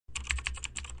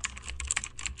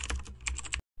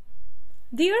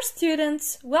Dear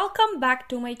students, welcome back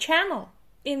to my channel.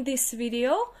 In this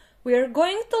video, we are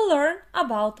going to learn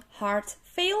about heart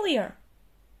failure.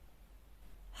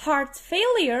 Heart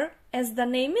failure, as the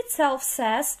name itself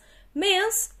says,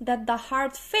 means that the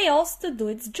heart fails to do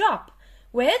its job,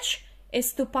 which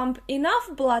is to pump enough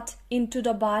blood into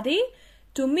the body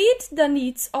to meet the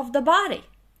needs of the body.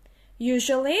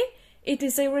 Usually, it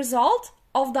is a result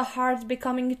of the heart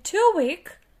becoming too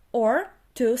weak or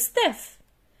too stiff.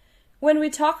 When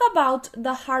we talk about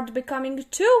the heart becoming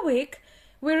too weak,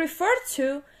 we refer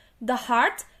to the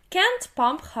heart can't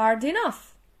pump hard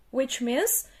enough, which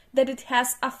means that it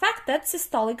has affected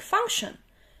systolic function.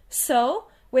 So,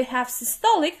 we have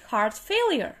systolic heart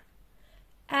failure.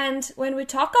 And when we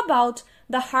talk about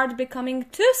the heart becoming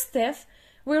too stiff,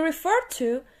 we refer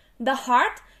to the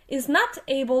heart is not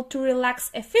able to relax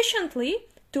efficiently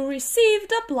to receive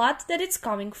the blood that is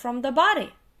coming from the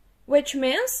body, which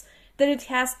means that it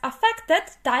has affected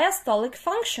diastolic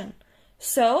function.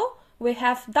 So, we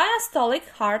have diastolic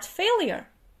heart failure.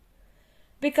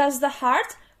 Because the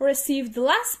heart received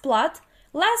less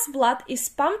blood is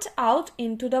pumped out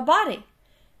into the body.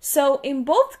 So, in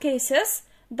both cases,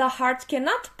 the heart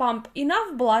cannot pump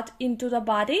enough blood into the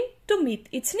body to meet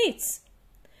its needs.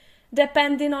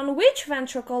 Depending on which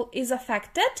ventricle is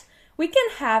affected, we can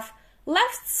have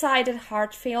left-sided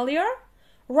heart failure,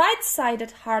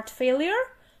 right-sided heart failure,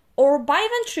 or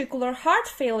biventricular heart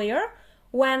failure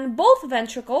when both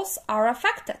ventricles are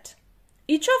affected.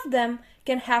 Each of them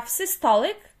can have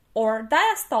systolic or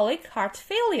diastolic heart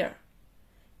failure.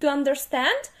 To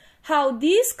understand how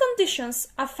these conditions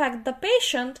affect the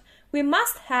patient, we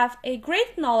must have a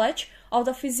great knowledge of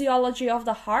the physiology of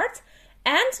the heart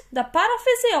and the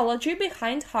pathophysiology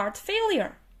behind heart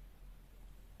failure.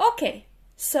 Okay,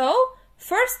 so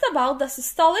first about the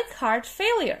systolic heart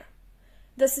failure.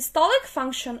 The systolic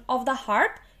function of the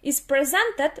heart is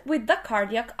presented with the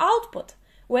cardiac output,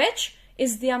 which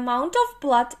is the amount of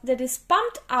blood that is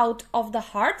pumped out of the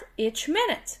heart each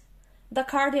minute. The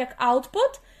cardiac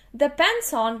output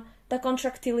depends on the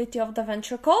contractility of the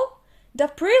ventricle,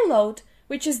 the preload,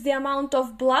 which is the amount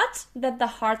of blood that the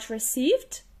heart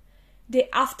received, the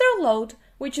afterload,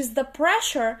 which is the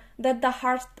pressure that the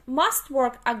heart must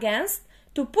work against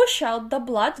to push out the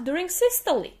blood during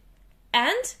systole,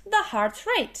 and the heart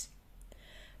rate.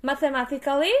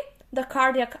 Mathematically, the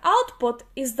cardiac output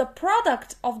is the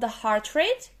product of the heart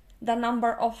rate, the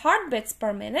number of heartbeats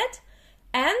per minute,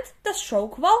 and the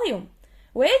stroke volume,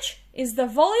 which is the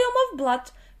volume of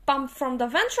blood pumped from the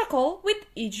ventricle with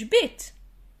each beat.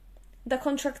 The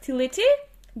contractility,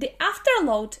 the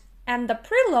afterload, and the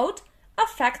preload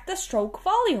affect the stroke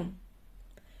volume.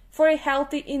 For a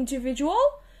healthy individual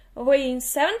weighing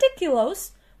 70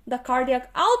 kilos, the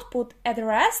cardiac output at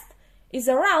rest is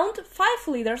around 5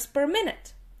 liters per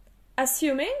minute.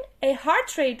 Assuming a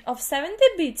heart rate of 70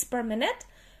 beats per minute,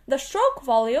 the stroke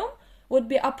volume would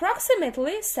be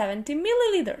approximately 70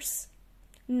 milliliters.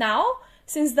 Now,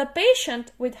 since the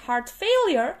patient with heart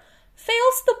failure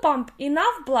fails to pump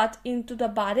enough blood into the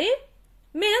body,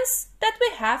 means that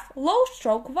we have low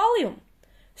stroke volume.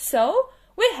 So,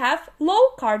 we have low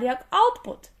cardiac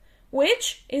output,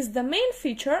 which is the main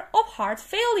feature of heart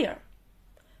failure.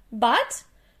 But,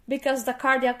 because the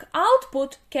cardiac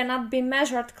output cannot be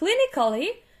measured clinically,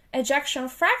 ejection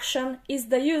fraction is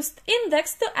the used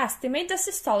index to estimate the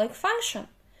systolic function.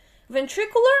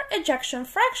 Ventricular ejection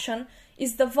fraction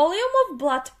is the volume of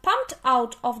blood pumped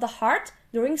out of the heart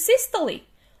during systole,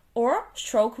 or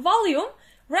stroke volume,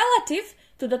 relative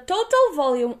to the total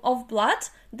volume of blood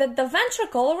that the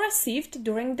ventricle received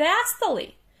during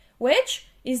diastole, which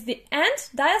is the end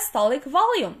diastolic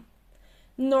volume.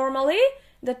 Normally,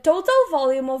 the total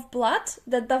volume of blood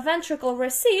that the ventricle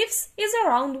receives is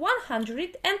around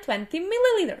 120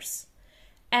 milliliters.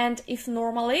 And if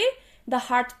normally the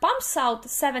heart pumps out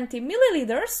 70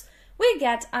 milliliters, we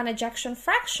get an ejection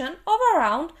fraction of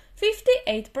around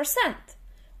 58%,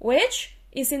 which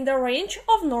is in the range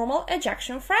of normal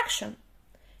ejection fraction.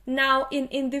 Now, in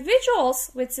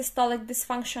individuals with systolic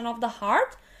dysfunction of the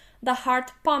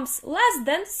heart pumps less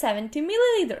than 70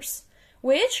 milliliters,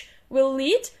 which will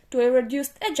lead to a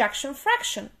reduced ejection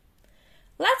fraction.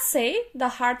 Let's say the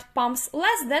heart pumps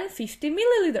less than 50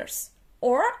 milliliters,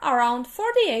 or around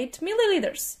 48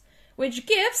 milliliters, which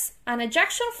gives an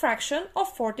ejection fraction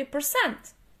of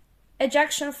 40%.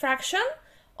 Ejection fraction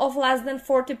of less than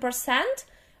 40%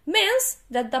 means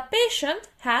that the patient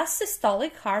has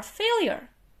systolic heart failure.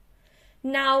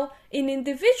 Now, in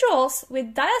individuals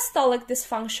with diastolic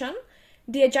dysfunction,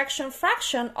 the ejection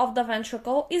fraction of the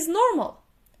ventricle is normal.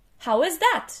 How is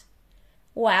that?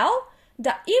 Well,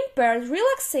 the impaired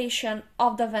relaxation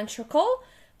of the ventricle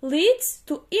leads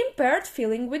to impaired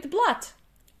filling with blood,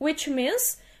 which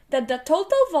means that the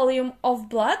total volume of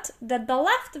blood that the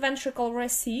left ventricle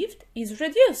received is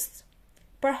reduced.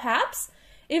 Perhaps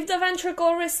if the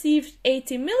ventricle received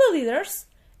 80 milliliters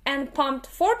and pumped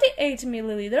 48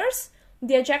 milliliters,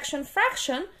 the ejection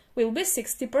fraction will be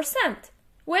 60%,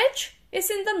 which is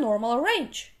in the normal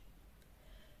range.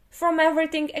 From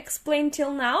everything explained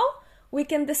till now, we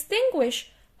can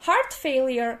distinguish heart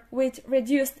failure with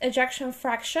reduced ejection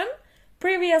fraction,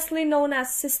 previously known as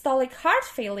systolic heart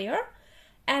failure,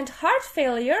 and heart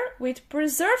failure with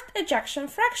preserved ejection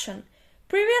fraction,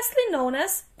 previously known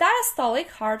as diastolic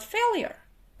heart failure.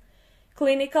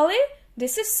 Clinically,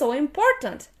 this is so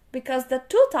important because the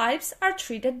two types are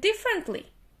treated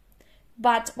differently.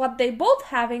 But what they both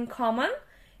have in common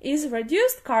is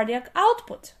reduced cardiac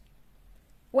output.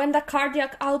 When the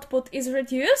cardiac output is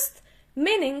reduced,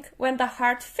 meaning when the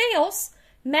heart fails,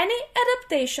 many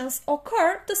adaptations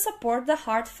occur to support the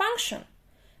heart function.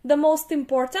 The most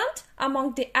important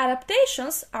among the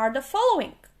adaptations are the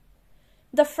following: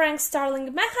 the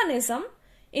Frank-Starling mechanism,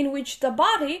 in which the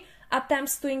body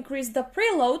attempts to increase the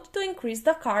preload to increase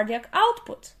the cardiac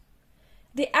output,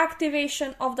 the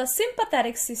activation of the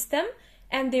sympathetic system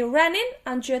and the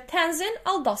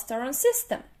renin-angiotensin-aldosterone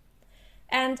system,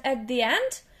 and at the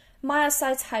end,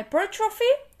 myocytes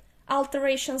hypertrophy,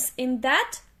 alterations in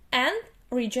that, and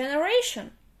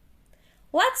regeneration.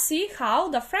 Let's see how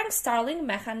the Frank-Starling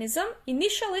mechanism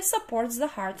initially supports the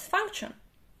heart function.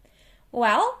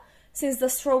 Well, since the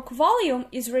stroke volume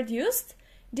is reduced,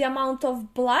 the amount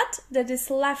of blood that is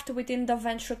left within the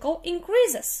ventricle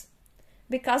increases.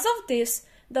 Because of this,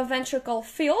 the ventricle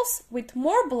fills with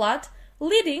more blood,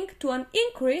 leading to an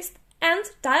increased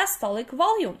end diastolic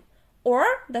volume,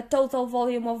 or the total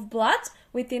volume of blood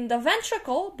within the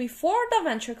ventricle before the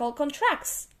ventricle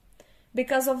contracts.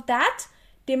 Because of that,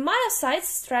 the myocytes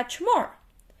stretch more.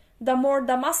 The more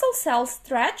the muscle cells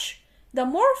stretch, the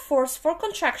more force for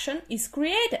contraction is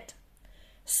created.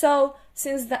 So,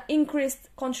 since the increased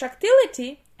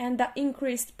contractility and the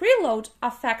increased preload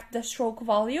affect the stroke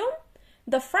volume,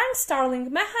 the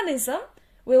Frank-Starling mechanism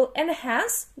will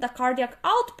enhance the cardiac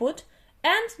output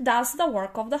and does the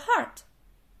work of the heart.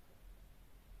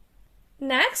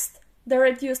 Next, the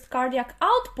reduced cardiac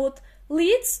output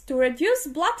leads to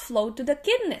reduced blood flow to the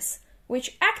kidneys,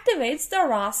 which activates the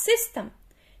RAS system.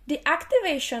 The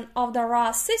activation of the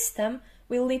RAS system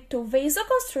will lead to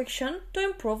vasoconstriction to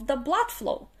improve the blood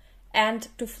flow, and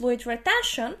to fluid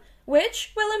retention,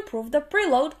 which will improve the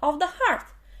preload of the heart,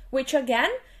 which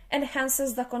again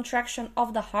enhances the contraction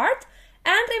of the heart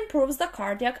and improves the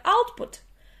cardiac output.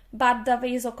 But the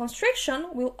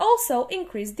vasoconstriction will also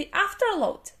increase the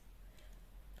afterload.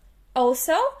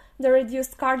 Also, the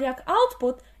reduced cardiac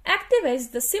output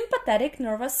activates the sympathetic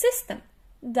nervous system.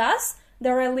 Thus,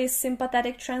 the released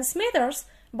sympathetic transmitters,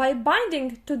 by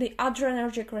binding to the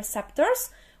adrenergic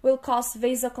receptors, will cause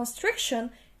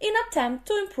vasoconstriction in attempt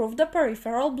to improve the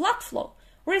peripheral blood flow,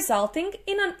 resulting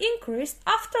in an increased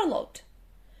afterload.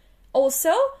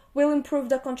 Also, will improve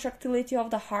the contractility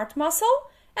of the heart muscle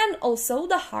and also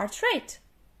the heart rate.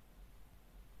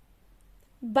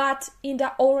 But in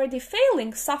the already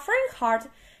failing, suffering heart,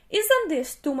 isn't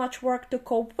this too much work to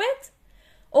cope with?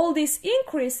 All this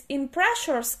increase in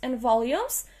pressures and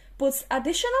volumes puts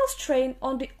additional strain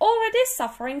on the already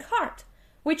suffering heart,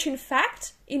 which in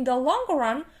fact, in the long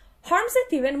run, harms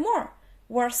it even more,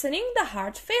 worsening the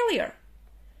heart failure.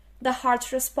 The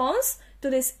heart's response to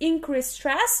this increased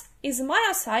stress is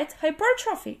myocyte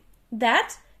hypertrophy,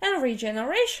 death, and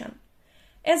regeneration.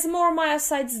 As more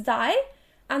myocytes die,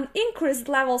 and increased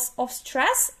levels of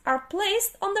stress are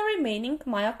placed on the remaining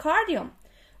myocardium,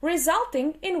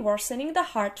 resulting in worsening the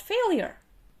heart failure.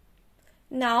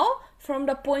 Now, from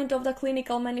the point of the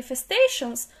clinical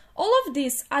manifestations, all of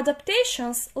these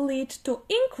adaptations lead to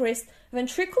increased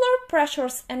ventricular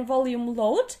pressures and volume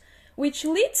load, which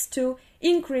leads to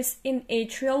increase in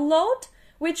atrial load,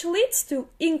 which leads to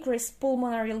increased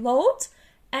pulmonary load,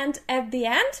 and at the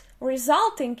end,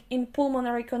 resulting in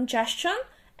pulmonary congestion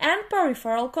and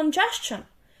peripheral congestion,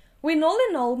 which all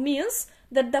in all means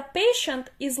that the patient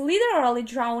is literally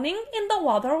drowning in the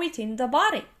water within the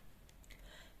body.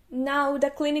 Now, the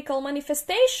clinical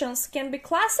manifestations can be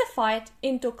classified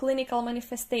into clinical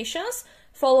manifestations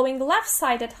following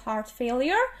left-sided heart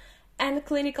failure and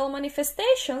clinical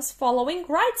manifestations following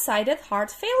right-sided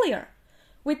heart failure.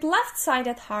 With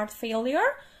left-sided heart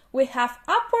failure, we have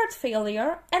upward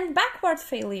failure and backward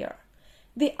failure.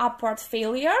 The upward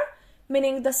failure,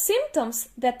 meaning the symptoms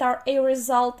that are a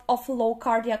result of low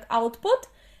cardiac output,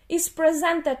 is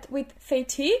presented with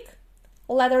fatigue,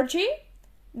 lethargy,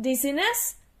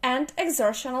 dizziness, and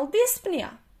exertional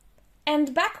dyspnea.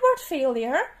 and backward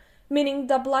failure, meaning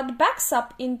the blood backs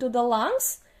up into the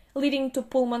lungs, leading to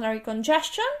pulmonary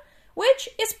congestion, which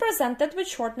is presented with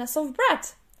shortness of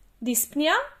breath,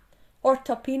 dyspnea,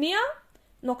 orthopnea,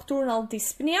 nocturnal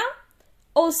dyspnea,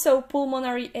 also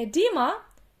pulmonary edema,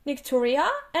 nicturia,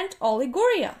 and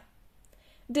oliguria.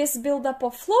 This buildup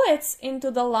of fluids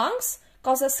into the lungs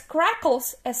causes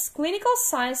crackles as clinical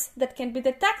signs that can be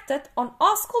detected on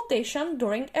auscultation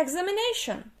during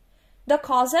examination. The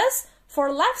causes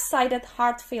for left-sided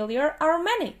heart failure are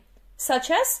many,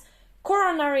 such as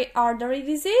coronary artery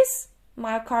disease,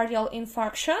 myocardial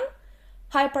infarction,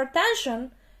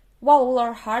 hypertension,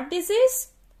 valvular heart disease,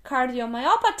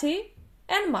 cardiomyopathy,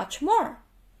 and much more.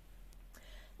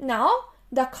 Now,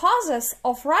 the causes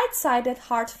of right-sided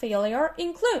heart failure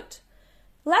include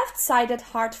left-sided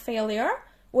heart failure,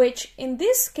 which in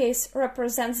this case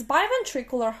represents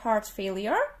biventricular heart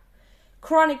failure,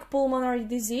 chronic pulmonary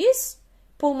disease,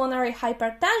 pulmonary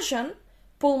hypertension,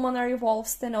 pulmonary valve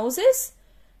stenosis,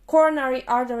 coronary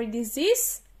artery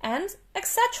disease, and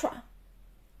etc.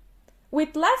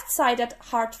 With left-sided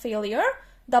heart failure,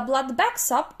 the blood backs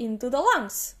up into the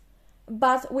lungs.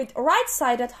 But with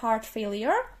right-sided heart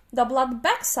failure, the blood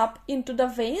backs up into the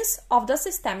veins of the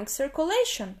systemic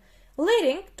circulation,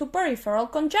 leading to peripheral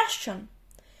congestion.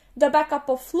 The backup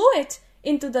of fluid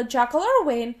into the jugular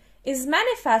vein is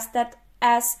manifested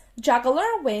as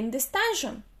jugular vein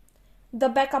distension. The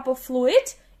backup of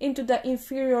fluid into the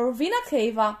inferior vena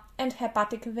cava and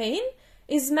hepatic vein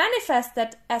is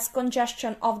manifested as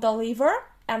congestion of the liver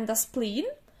and the spleen,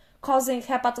 causing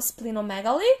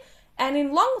hepatosplenomegaly and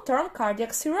in long-term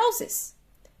cardiac cirrhosis.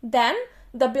 Then,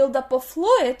 the buildup of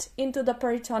fluid into the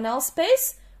peritoneal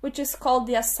space, which is called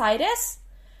the ascites,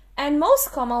 and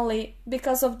most commonly,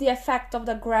 because of the effect of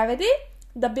the gravity,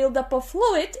 the buildup of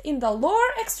fluid in the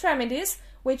lower extremities,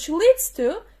 which leads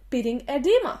to pitting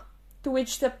edema, to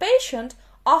which the patient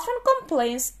often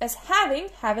complains as having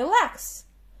heavy legs.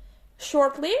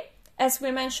 Shortly, as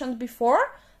we mentioned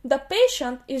before, the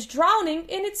patient is drowning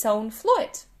in its own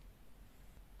fluid.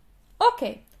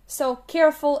 Okay, so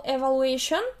careful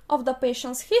evaluation of the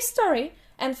patient's history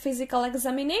and physical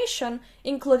examination,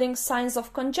 including signs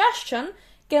of congestion,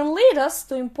 can lead us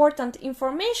to important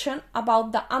information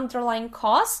about the underlying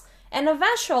cause and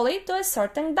eventually to a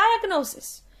certain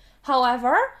diagnosis.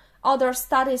 However, other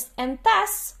studies and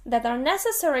tests that are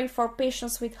necessary for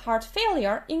patients with heart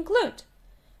failure include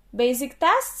basic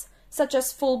tests such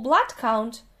as full blood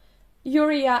count,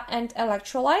 urea and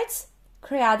electrolytes,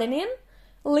 creatinine,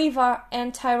 liver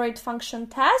and thyroid function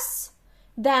tests,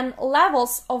 then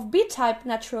levels of B-type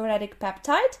natriuretic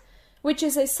peptide, which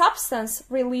is a substance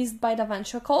released by the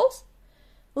ventricles,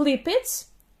 lipids,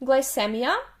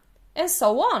 glycemia, and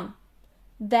so on.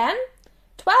 Then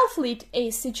 12-lead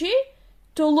ECG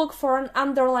to look for an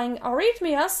underlying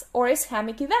arrhythmias or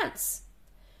ischemic events.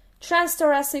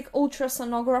 Transthoracic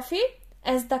ultrasonography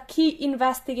as the key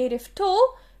investigative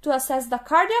tool to assess the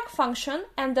cardiac function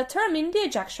and determine the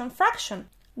ejection fraction.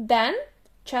 Then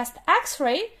chest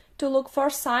X-ray to look for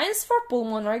signs for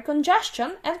pulmonary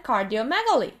congestion and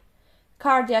cardiomegaly,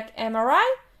 cardiac MRI,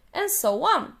 and so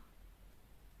on.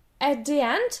 At the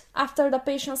end, after the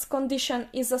patient's condition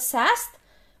is assessed,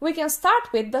 we can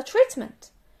start with the treatment.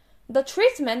 The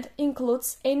treatment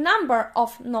includes a number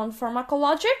of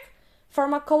non-pharmacologic,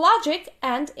 pharmacologic,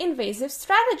 and invasive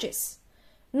strategies.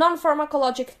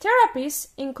 Non-pharmacologic therapies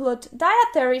include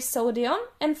dietary sodium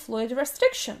and fluid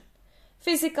restriction,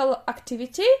 physical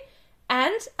activity,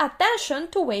 and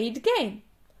attention to weight gain.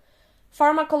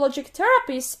 Pharmacologic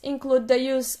therapies include the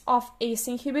use of ACE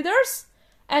inhibitors,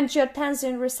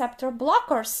 angiotensin receptor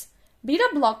blockers, beta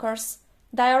blockers,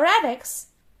 diuretics,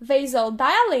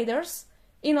 vasodilators,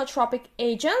 inotropic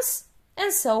agents,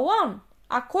 and so on,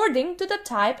 according to the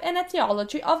type and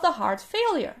etiology of the heart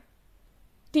failure.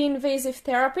 The invasive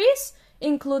therapies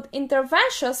include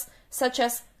interventions such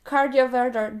as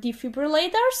cardioverter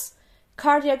defibrillators,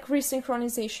 cardiac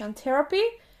resynchronization therapy,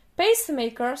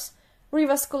 pacemakers,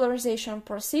 revascularization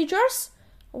procedures,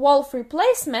 valve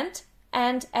replacement,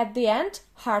 and at the end,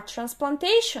 heart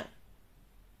transplantation.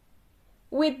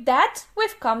 With that,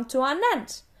 we've come to an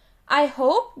end. I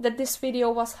hope that this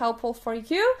video was helpful for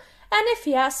you, and if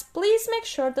yes, please make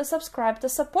sure to subscribe to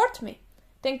support me.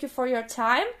 Thank you for your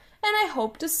time, and I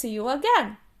hope to see you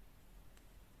again.